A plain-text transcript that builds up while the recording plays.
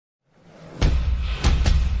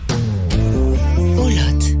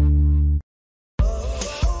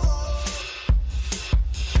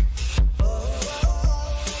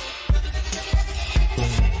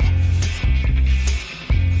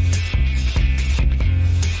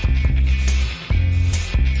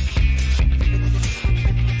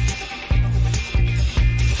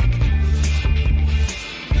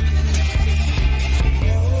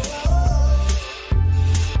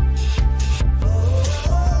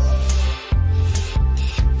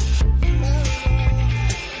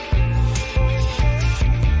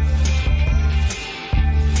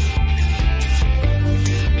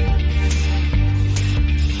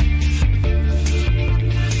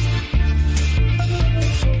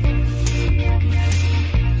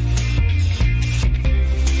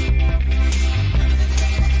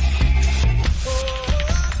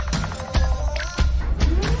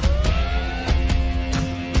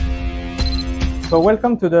So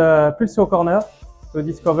welcome to the PULSEO corner to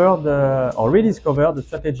discover or rediscover the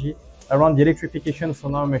strategy around the electrification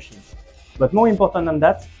of our machines. But more important than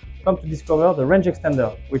that, come to discover the range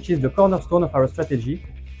extender, which is the cornerstone of our strategy,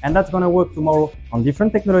 and that's going to work tomorrow on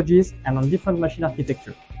different technologies and on different machine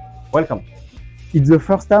architecture. Welcome. It's the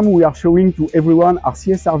first time we are showing to everyone our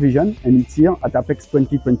CSR vision, and it's here at Apex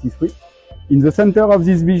 2023. In the center of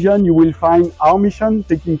this vision, you will find our mission,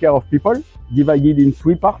 taking care of people, divided in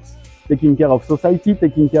 3 parts: taking care of society,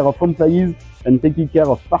 taking care of employees, and taking care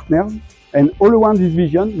of partners. And all around this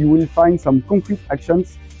vision, you will find some concrete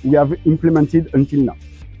actions we have implemented until now.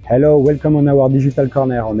 Hello, welcome on our digital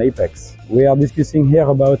corner on Apex. We are discussing here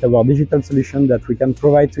about our digital solution that we can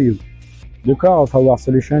provide to you. The core of our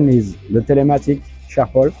solution is the telematic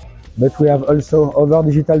SharePoint, but we have also other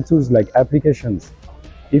digital tools like applications.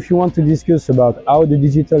 If you want to discuss about how the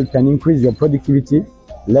digital can increase your productivity,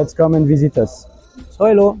 let's come and visit us. So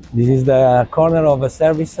hello, this is the corner of a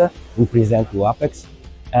service we present to Apex,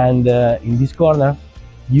 and in this corner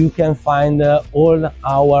you can find all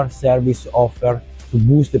our service offer to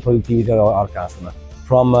boost the productivity of our customer,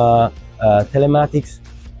 from telematics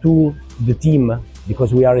to the team,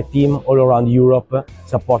 because we are a team all around Europe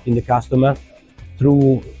supporting the customer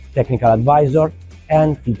through technical advisor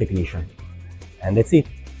and field technician. And that's it.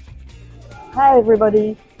 Hi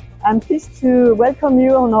everybody, I'm pleased to welcome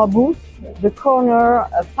you on our booth, the corner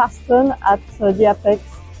Fasten at the Apex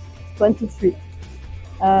 23.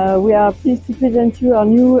 We are pleased to present you our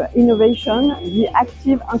new innovation, the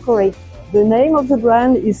Active Anchorage. The name of the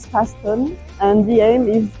brand is Fasten, and the aim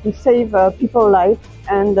is to save people's life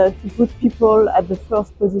and to put people at the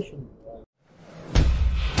first position.